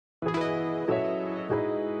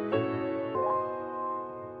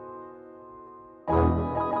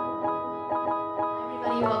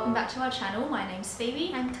to our channel. My name's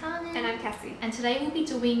Phoebe. I'm Carmen. And I'm Cassie. And today we'll be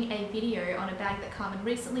doing a video on a bag that Carmen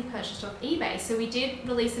recently purchased off eBay. So we did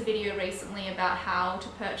release a video recently about how to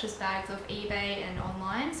purchase bags off eBay and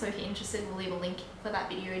online. So if you're interested, we'll leave a link for that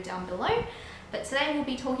video down below. But today we'll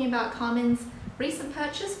be talking about Carmen's recent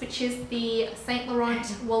purchase, which is the Saint Laurent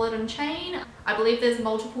wallet and chain. I believe there's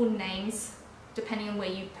multiple names depending on where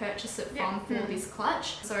you purchase it from for this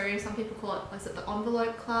clutch. So some people call it, was it the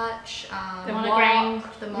envelope clutch? The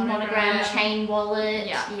monogram chain wallet.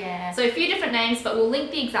 Yeah. So a few different names, but we'll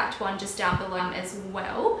link the exact one just down below as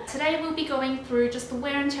well. Today we'll be going through just the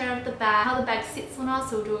wear and tear of the bag, how the bag sits on us.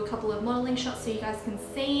 So we'll do a couple of modeling shots so you guys can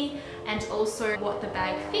see, and also what the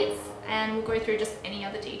bag fits. And we'll go through just any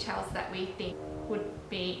other details that we think would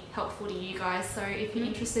be helpful to you guys. So if you're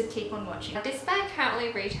interested, keep on watching. This bag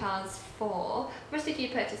currently retails for, how much did you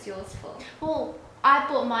purchase yours for? Well, I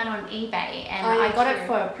bought mine on eBay and I got it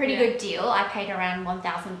for a pretty good deal. I paid around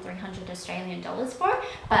 1,300 Australian dollars for it.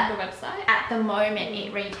 But on the website? At the moment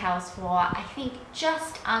it retails for, I think,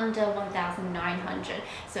 just under 1,900.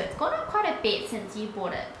 So it's gone up quite a bit since you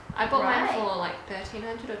bought it. I bought mine for like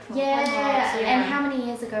 1,300 or 1,200. Yeah. And how many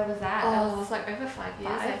years ago was that? Oh, it was like over 5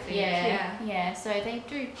 years, I think. Yeah. So they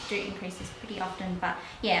do increases pretty often, but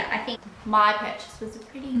yeah, I think my purchase was a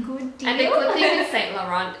pretty good deal. And the good thing with Saint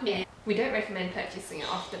Laurent is we don't recommend purchasing it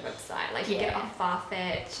off the website. Like you get it off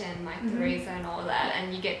Farfetch and like Theresa and all that,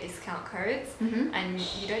 and you get discount codes, and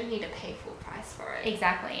you don't need to pay full price for it.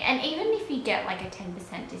 Exactly. And even if you get like a 10%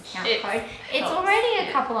 discount code, it's already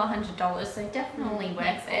a couple of $100, so definitely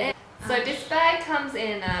worth it. So this bag comes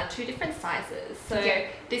in 2 different sizes. So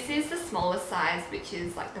this is the smaller size, which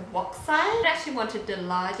is like the box size. I actually wanted the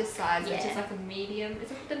larger size, which is like a medium. Is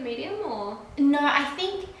it the medium or? No, I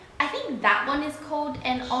think that one is called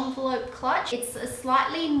an envelope clutch. It's a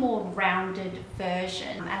slightly more rounded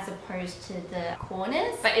version as opposed to the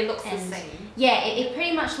corners. But it looks the same. Yeah, it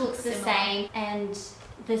pretty much looks the same. And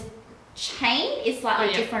the chain is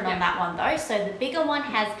slightly different on that one though. So the bigger one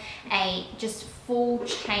has a just full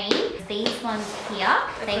chain. These ones here,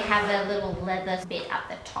 they have a little leather bit at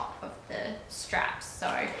the top of the straps.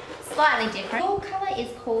 So slightly different. Your colour is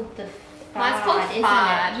called the Fard, mine's called isn't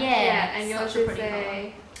Fard. it? Yeah. And yours is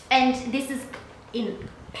a... And this is in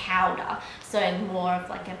powder, so more of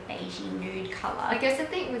like a beigey nude colour. I guess the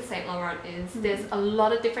thing with Saint Laurent is there's a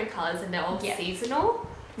lot of different colours and they're all seasonal.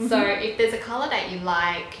 So if there's a colour that you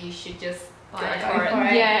like, you should just go for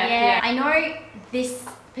it. Yeah. I know this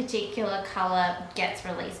particular colour gets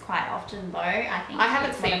released quite often though. I think I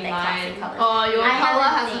haven't seen mine. Oh, your colour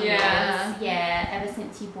hasn't. Yeah, ever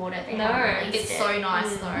since you bought it, they haven't released it's so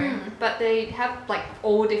nice though. But they have like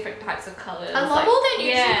all different types of colours. I love all their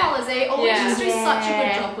neutral colours. They always just do such a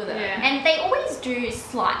good job with it. And they always do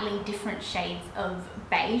slightly different shades of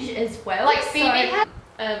beige as well. Like Phoebe had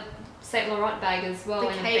a Saint Laurent bag as well,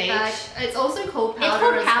 in a beige. Bag. It's also called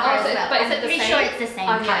powder. It's called powder as well. But is it the pretty same? sure it's the same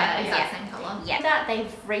colour. Exact same colour. Yeah. That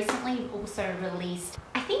they've recently also released,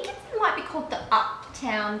 I think it might be called the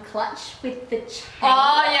Uptown clutch with the chain.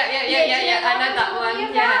 Oh yeah. I know that one.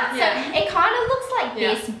 So it kind of looks like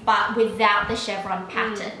this, but without the chevron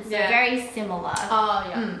pattern. So very similar.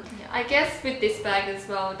 I guess with this bag as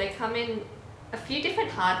well, they come in a few different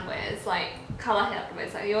hardwares, like colour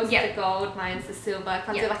hardwares. Like yours is the gold, mine's the silver.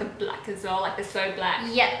 Comes in like a black as well, like the so black.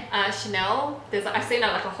 Chanel, there's I've seen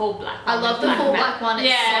like a whole black one. I love the full black one.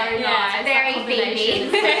 It's so nice. Very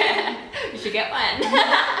Phoebe. You should get one.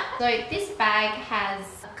 So this bag has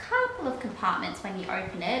a couple of compartments when you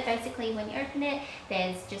open it. Basically, when you open it,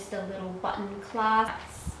 there's just a little button clasp,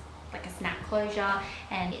 like a snap closure,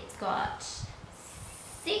 and it's got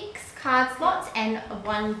 6 card slots and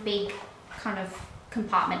one big kind of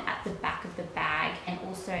compartment at the back of the bag, and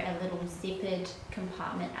also a little zippered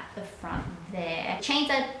compartment at the front there. Chains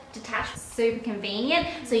are detached, super convenient,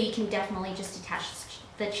 so you can definitely just detach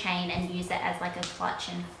the chain and use it as like a clutch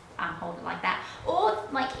and hold it like that. Or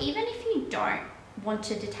like even if you don't want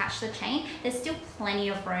to detach the chain, there's still plenty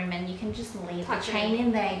of room and you can just leave the chain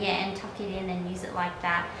in there and tuck it in and use it like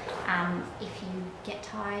that. If you get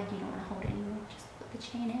tired, you don't want to hold it anymore, just put the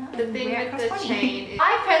chain out. The thing with the chain is,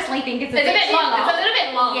 I personally think it's a bit long. It's a little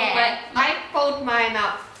bit long, but I fold mine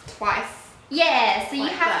up twice. Yeah, so you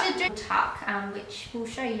have to do a tuck, which we'll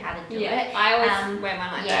show you how to do it. I always wear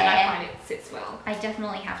mine like that and I find it sits well. I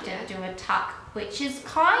definitely have to do a tuck, which is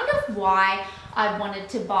kind of why I wanted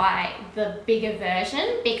to buy the bigger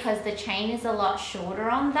version, because the chain is a lot shorter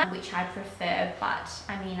on that, which I prefer, but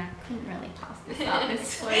I mean, I couldn't really pass this up. It's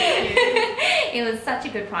so cute. It was such a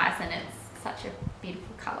good price and it's such a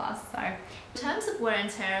beautiful colour. So in terms of wear and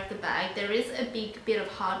tear of the bag, there is a big bit of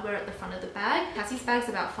hardware at the front of the bag. Cassie's bag's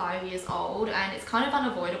about 5 years old, and it's kind of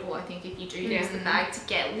unavoidable, I think, if you do use the bag, to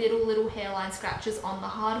get little hairline scratches on the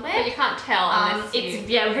hardware. But you can't tell unless it's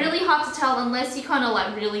really hard to tell unless you kind of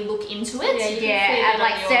like really look into it. At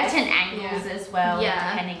like certain angles as well,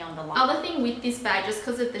 depending on the light. Other thing with this bag, just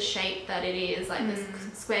because of the shape that it is, like the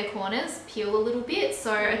square corners peel a little bit.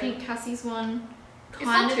 So I think Cassie's one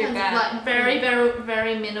kind of has like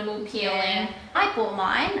very minimal peeling. I bought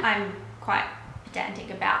mine. I'm quite pedantic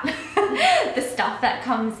about the stuff that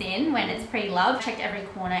comes in when it's pre-loved. Checked every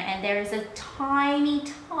corner and there is a tiny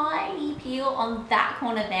peel on that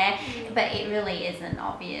corner there, but it really isn't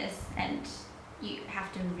obvious, and you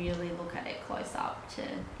have to really look at it close up to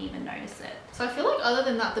even notice it. So I feel like other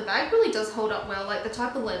than that, the bag really does hold up well, like the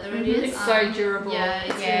type of leather it is. It's so durable. Yeah,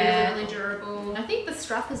 it's really durable. I think the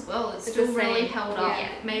strap as well, it's still really held up.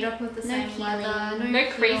 Made up with the same leather. No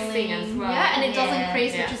creasing as well. Yeah, and it doesn't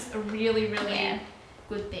crease, which is a really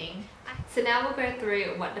good thing. So now we'll go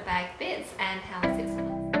through what the bag fits and how it sits on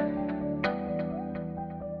us.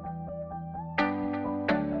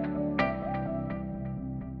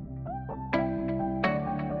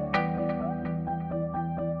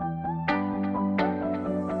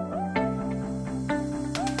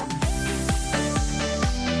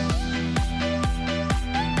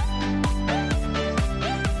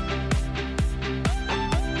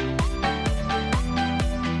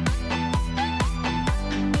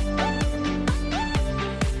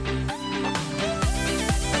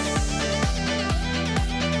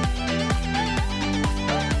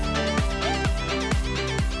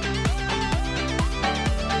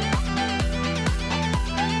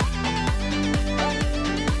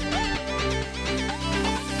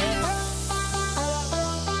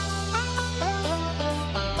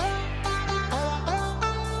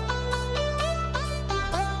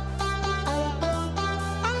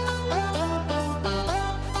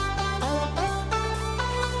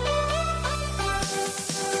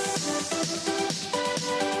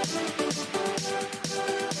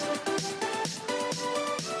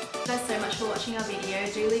 For watching our video.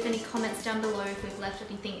 Do leave any comments down below if we've left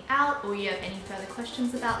anything out or you have any further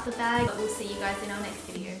questions about the bag. But we'll see you guys in our next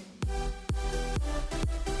video.